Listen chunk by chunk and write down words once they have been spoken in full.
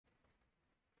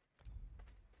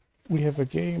we have a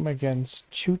game against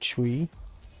Chuchui,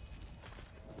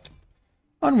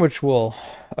 on which we'll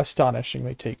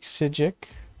astonishingly take Sijic,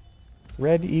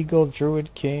 Red Eagle,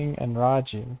 Druid King, and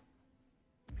Rajin.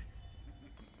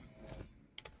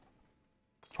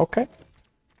 Okay.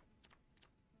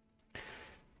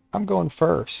 I'm going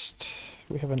first.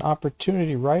 We have an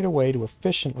opportunity right away to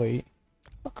efficiently...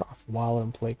 Fuck off, Waller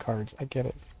and play cards. I get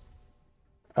it.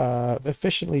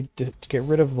 Efficiently to get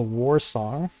rid of the War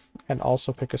Song and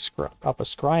also pick up a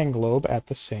Scrying Globe at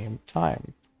the same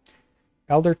time.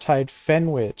 Eldertide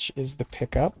Fenwich is the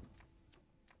pickup.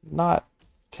 Not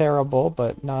terrible,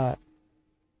 but not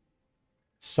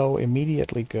so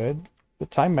immediately good. The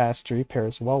Time Mastery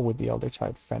pairs well with the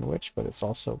Eldertide Fenwich, but it's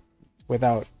also,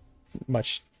 without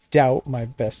much doubt, my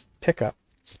best pickup.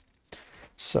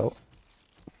 So,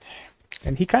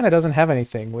 and he kind of doesn't have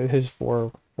anything with his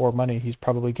four money. He's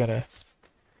probably gonna...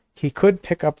 He could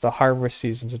pick up the Harvest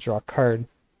Season to draw a card.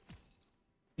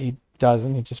 He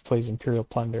doesn't. He just plays Imperial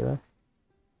Plunder.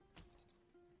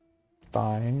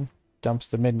 Fine. Dumps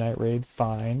the Midnight Raid.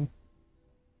 Fine.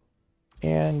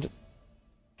 And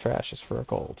trashes for a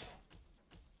gold.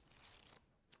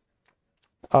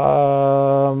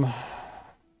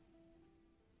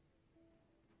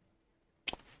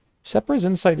 Sepra's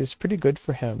Insight is pretty good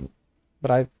for him,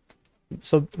 but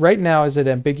so right now is an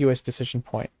ambiguous decision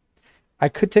point. I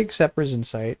could take Sepra's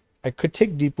Insight. I could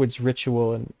take Deepwood's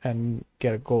Ritual and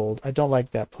get a gold. I don't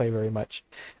like that play very much.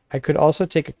 I could also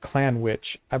take a Clan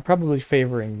Witch. I'm probably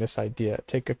favoring this idea.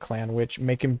 Take a Clan Witch,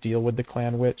 make him deal with the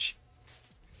Clan Witch.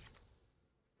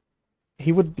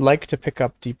 He would like to pick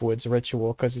up Deepwood's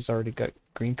Ritual because he's already got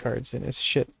green cards in his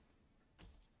shit.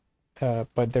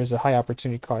 But there's a high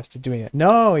opportunity cost to doing it.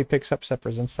 No, he picks up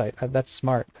Sepra's Insight. That's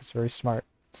smart. That's very smart.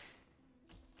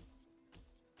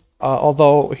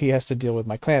 Although he has to deal with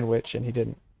my Clan Witch, and he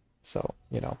didn't. So,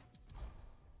 you know.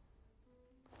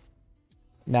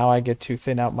 Now I get to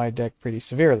thin out my deck pretty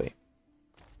severely.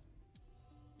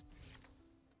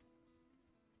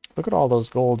 Look at all those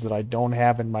golds that I don't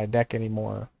have in my deck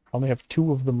anymore. I only have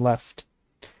 2 of them left.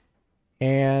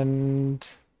 And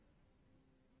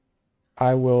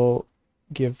I will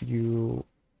give you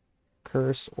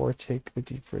Curse or take the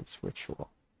Deepwood's Ritual.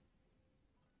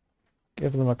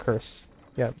 Give them a Curse.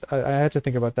 Yeah, I had to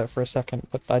think about that for a second,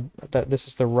 but this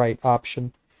is the right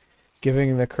option.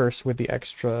 Giving the Curse with the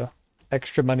extra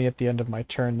money at the end of my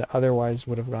turn that otherwise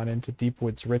would have gone into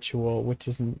Deepwood's Ritual, which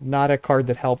is not a card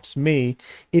that helps me.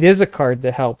 It is a card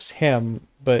that helps him,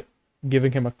 but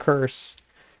giving him a Curse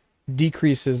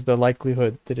decreases the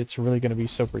likelihood that it's really going to be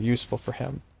super useful for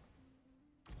him.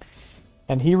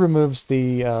 And he removes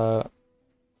the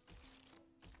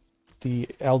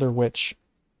Elder Witch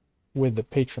with the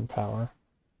Patron Power.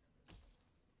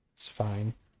 It's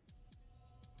fine.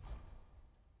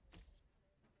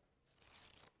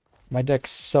 My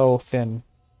deck's so thin.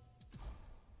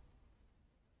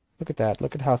 Look at that.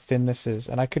 Look at how thin this is.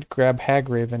 And I could grab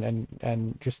Hagraven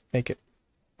and just make it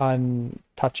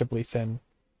untouchably thin.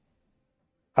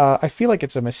 I feel like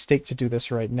it's a mistake to do this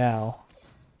right now.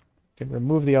 We can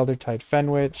remove the Eldertide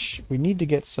Fenwich. We need to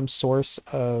get some source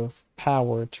of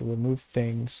power to remove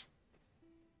things.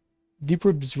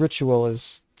 Deepwood's Ritual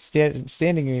is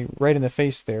standing right in the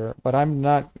face there, but I'm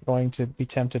not going to be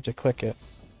tempted to click it.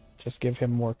 Just give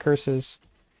him more curses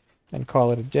and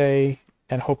call it a day,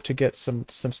 and hope to get some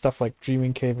stuff like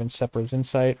Dreaming Cave and Sepra's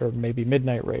Insight, or maybe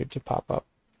Midnight Raid to pop up.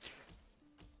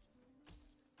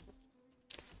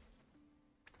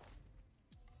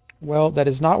 Well, that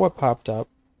is not what popped up.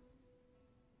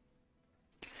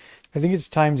 I think it's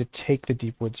time to take the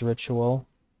Deepwood's Ritual.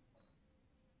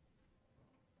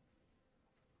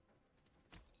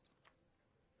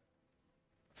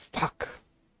 Fuck.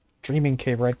 Dreaming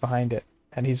Cave right behind it.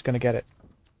 And he's going to get it.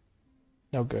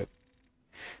 No good.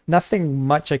 Nothing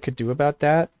much I could do about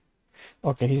that.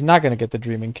 Okay, he's not going to get the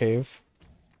Dreaming Cave.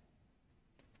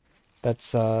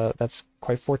 That's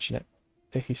quite fortunate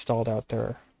that he stalled out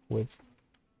there with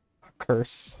a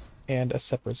Curse and a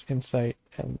Sepra's Insight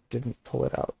and didn't pull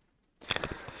it out.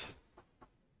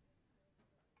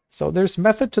 So there's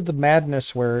method to the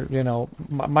madness where, you know,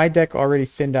 my deck already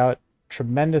thinned out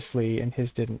tremendously and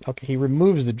his didn't. Okay, he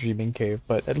removes the Dreaming Cave,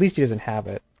 but at least he doesn't have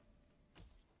it.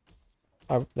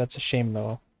 That's a shame,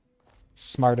 though.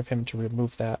 Smart of him to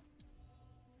remove that.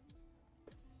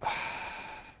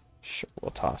 Sure,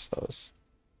 we'll toss those.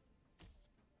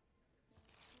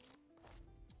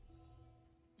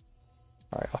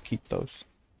 Alright, I'll keep those.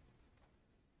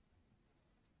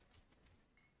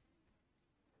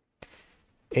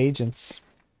 Agents.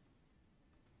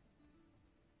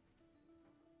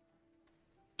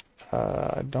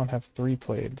 I don't have 3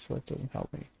 played, so it doesn't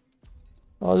help me.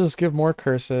 I'll just give more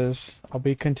curses. I'll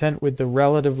be content with the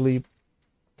relatively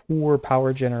poor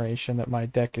power generation that my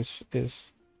deck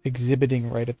is exhibiting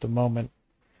right at the moment.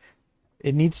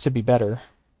 It needs to be better.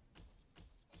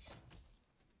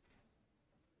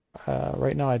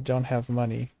 Right now I don't have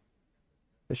money.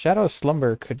 The Shadow of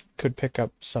Slumber could pick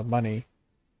up some money.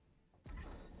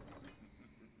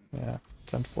 Yeah,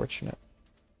 it's unfortunate.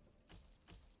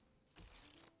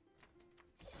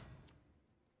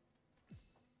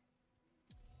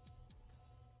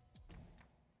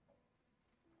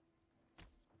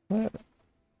 What?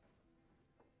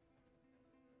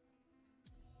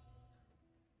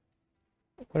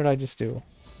 What did I just do?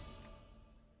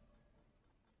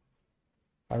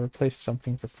 I replaced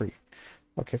something for free.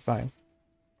 Okay, fine.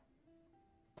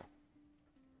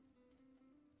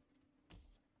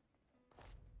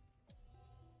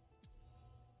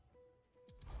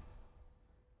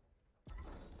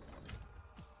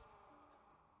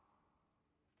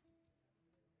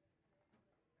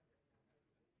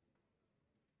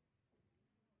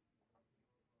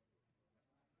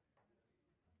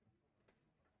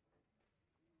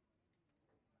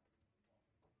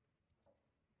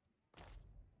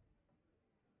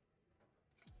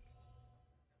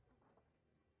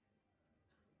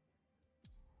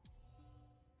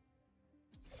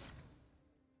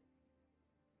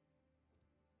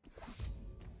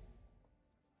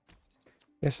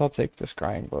 Guess I'll take the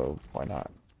Scrying Globe. Why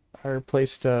not? I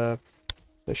replaced the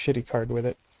shitty card with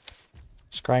it.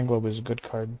 Scrying Globe is a good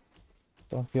card.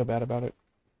 Don't feel bad about it.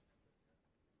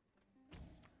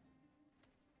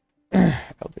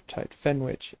 Eldertide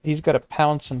Fenwich. He's got a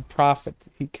Pounce and Profit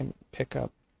that he can pick up.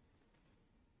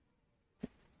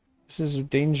 This is a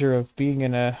danger of being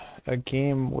in a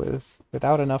game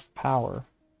without enough power.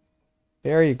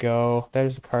 There you go.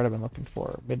 There's the card I've been looking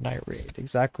for. Midnight Raid.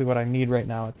 Exactly what I need right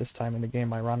now at this time in the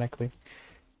game, ironically.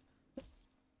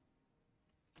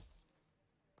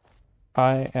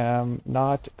 I am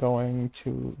not going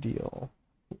to deal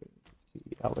with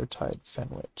the Eldertide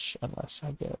Fenwich unless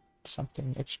I get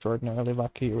something extraordinarily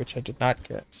lucky, which I did not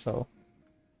get, so...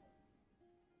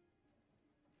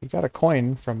 We got a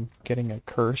coin from getting a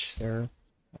curse there.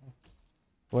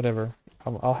 Whatever.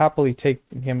 I'll happily take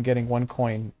him getting one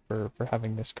coin for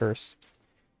having this curse.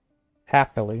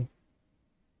 Happily.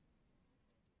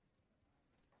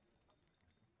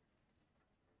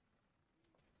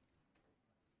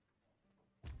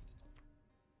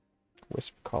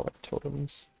 Wisp-Collar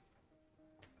Totems.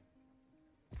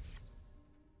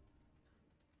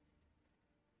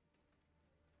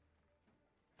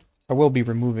 I will be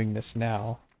removing this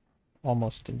now,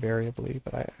 almost invariably,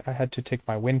 but I had to take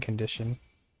my win condition.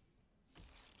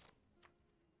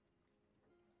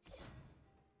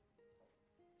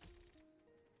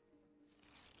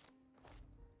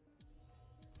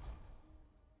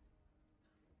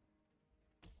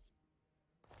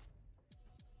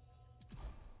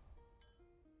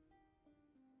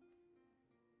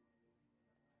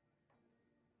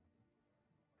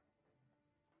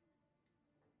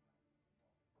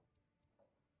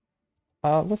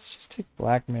 Let's just take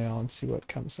Blackmail and see what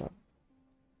comes up.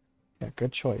 Yeah,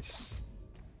 good choice.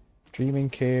 Dreaming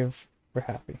Cave, we're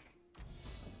happy.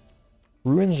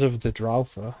 Ruins of the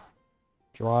Draufa.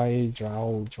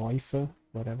 Draufa,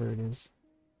 whatever it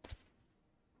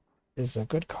is a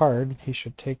good card. He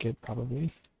should take it,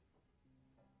 probably.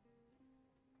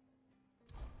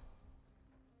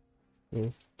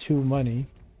 With 2 money.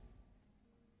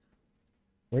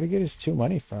 Where'd he get his 2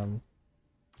 money from?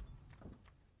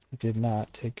 He did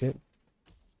not take it.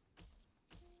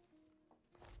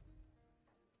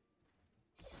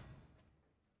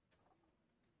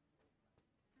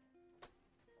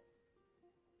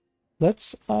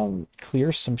 Let's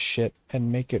clear some shit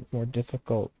and make it more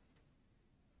difficult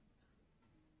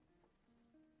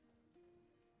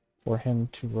for him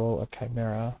to roll a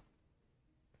Chimera.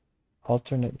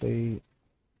 Alternately,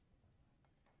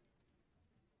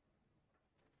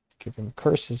 give him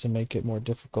curses and make it more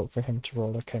difficult for him to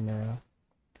roll a Chimera.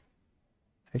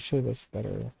 Actually, that's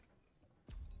better.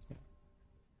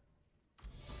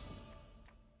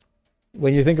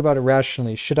 When you think about it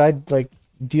rationally, should I like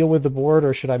deal with the board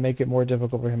or should I make it more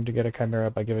difficult for him to get a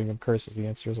Chimera by giving him curses? The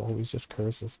answer is always just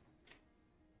curses.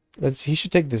 He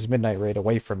should take this Midnight Raid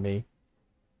away from me.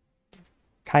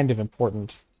 Kind of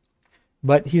important.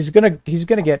 But he's gonna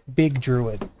get big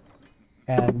Druid.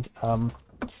 And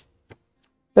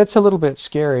that's a little bit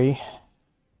scary.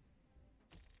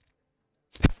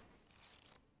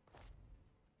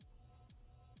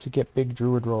 To get big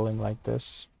Druid rolling like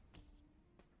this.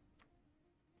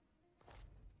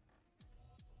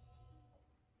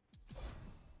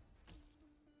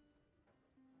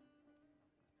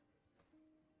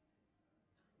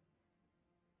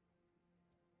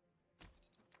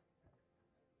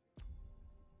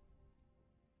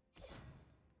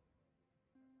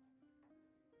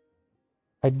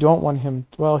 I don't want him...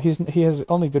 Well, he has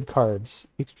only good cards.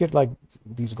 He could get, like,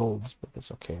 these golds, but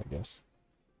that's okay, I guess.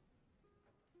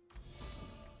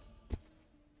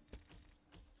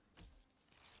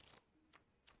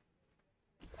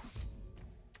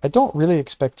 I don't really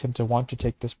expect him to want to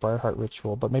take this Briarheart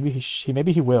Ritual, but maybe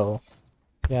maybe he will.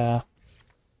 Yeah.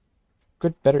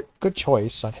 Good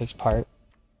choice on his part.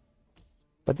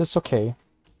 But that's okay.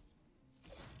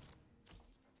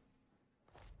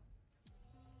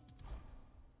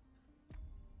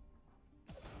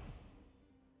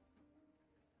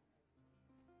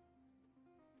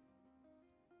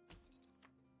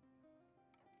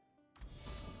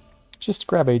 Just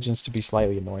grab agents to be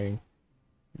slightly annoying.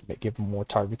 Give him more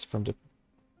targets for him to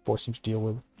force him to deal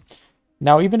with.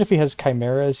 Now, even if he has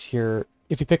chimeras here,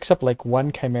 if he picks up like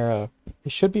one chimera, he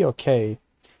should be okay.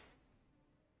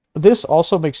 This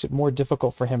also makes it more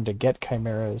difficult for him to get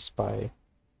chimeras by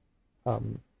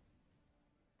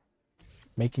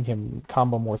making him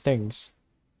combo more things.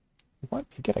 What?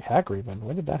 You get a Hagraven?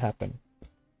 When did that happen?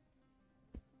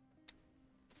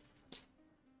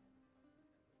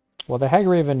 Well, the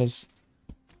Hagraven is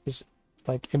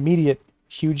like immediate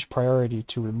huge priority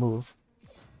to remove.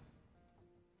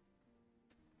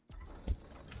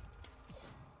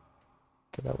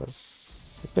 Okay, that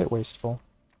was a bit wasteful.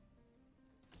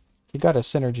 He got a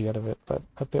synergy out of it, but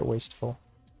a bit wasteful.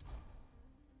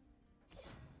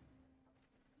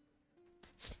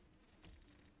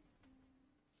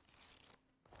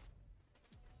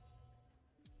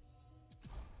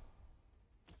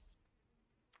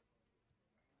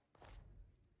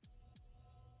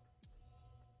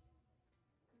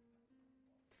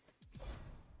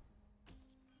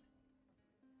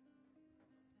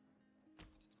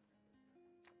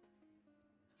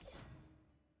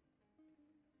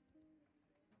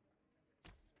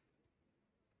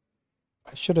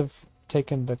 I should have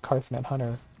taken the Karthman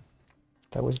Hunter.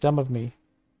 That was dumb of me.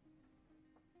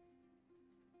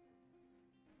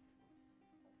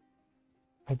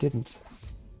 I didn't.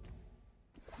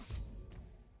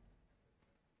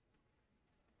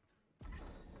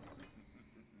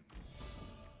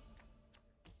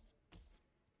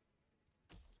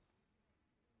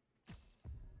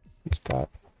 He's got...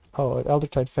 Oh,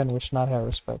 Eldertide Fenwich not have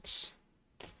respects.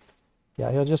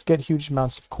 Yeah, he'll just get huge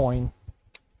amounts of coin,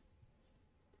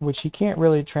 which he can't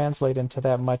really translate into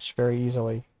that much very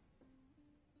easily.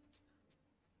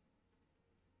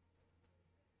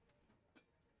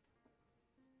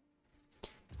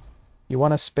 You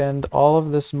want to spend all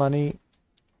of this money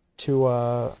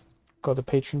to go the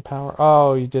patron power?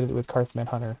 Oh, you did it with Karthman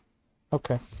Hunter.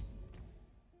 Okay.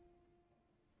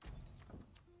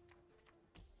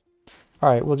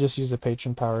 Alright, we'll just use the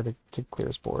patron power to clear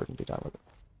his board and be done with it.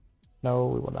 No,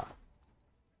 we will not.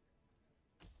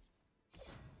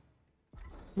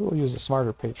 We will use a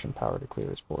smarter patron power to clear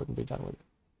his board and be done with it.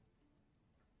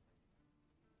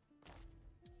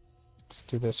 Let's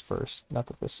do this first. Not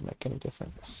that this will make any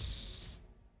difference.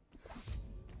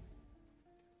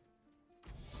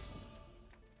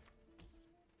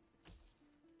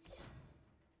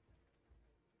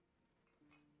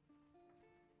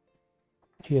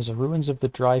 He has a Ruins of the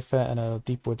Dryfa and a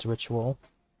Deepwoods Ritual.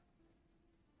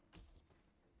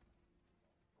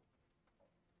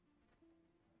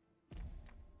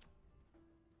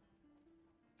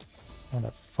 And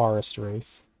a Forest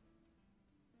Wraith.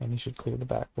 And he should clear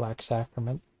the Black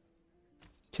Sacrament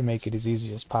to make it as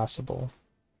easy as possible.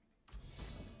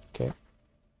 Okay.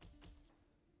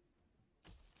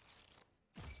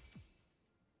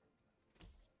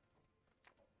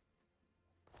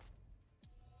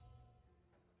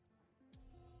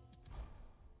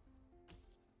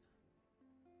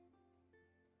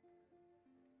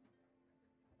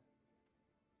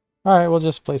 Alright, we'll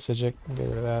just play Sijic and get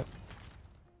rid of that.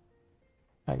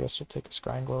 I guess we'll take a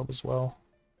Scrying Globe as well.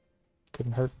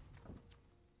 Couldn't hurt.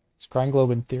 Scrying Globe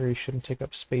in theory shouldn't take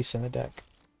up space in the deck.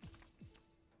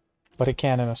 But it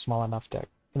can in a small enough deck.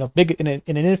 In an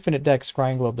infinite deck,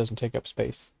 Scrying Globe doesn't take up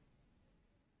space.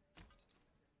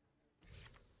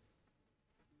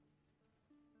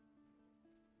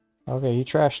 Okay, he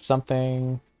trashed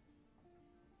something.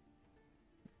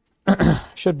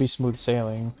 Should be smooth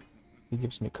sailing. He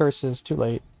gives me curses, too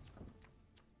late.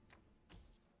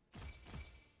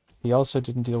 He also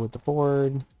didn't deal with the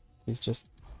board. He's just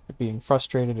being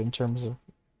frustrated in terms of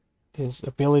his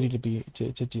ability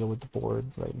to deal with the board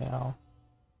right now.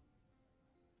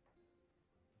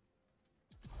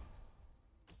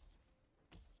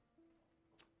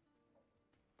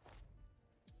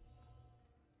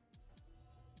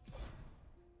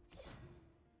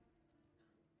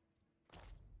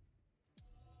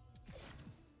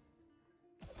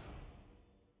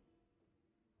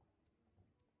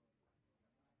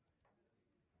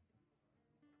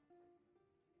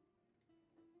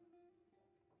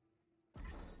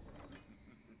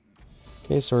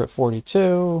 Okay, so we're at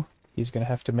 42. He's going to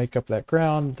have to make up that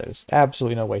ground. There's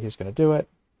absolutely no way he's going to do it.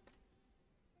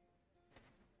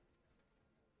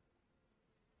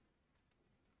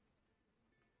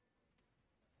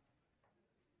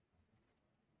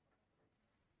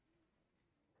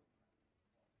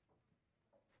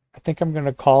 I think I'm going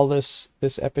to call this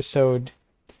episode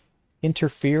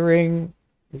Interfering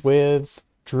with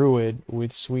Druid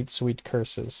with Sweet, Sweet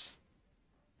Curses.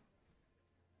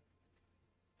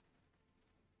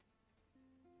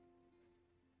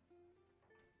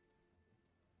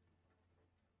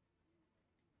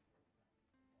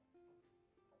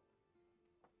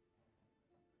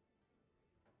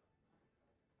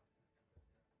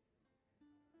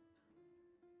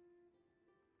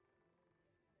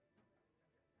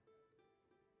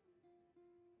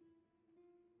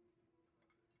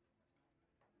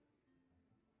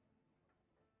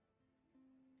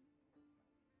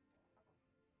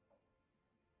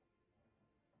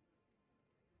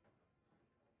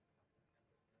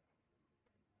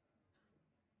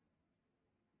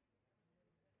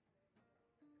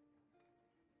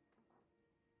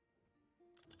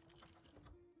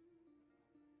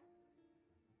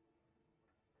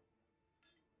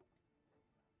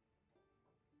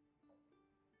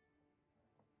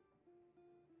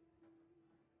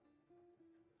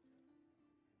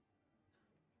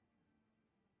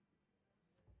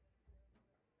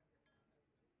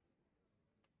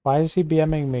 Why is he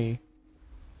BMing me?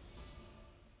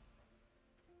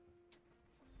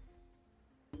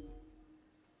 Am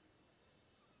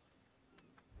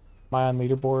I on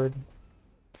leaderboard?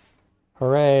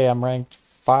 Hooray, I'm ranked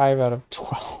 5 out of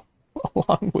 12,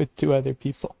 along with 2 other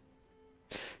people.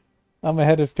 I'm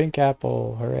ahead of Pink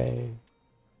Apple, hooray.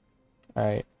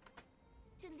 Alright.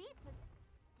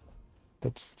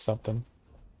 That's something.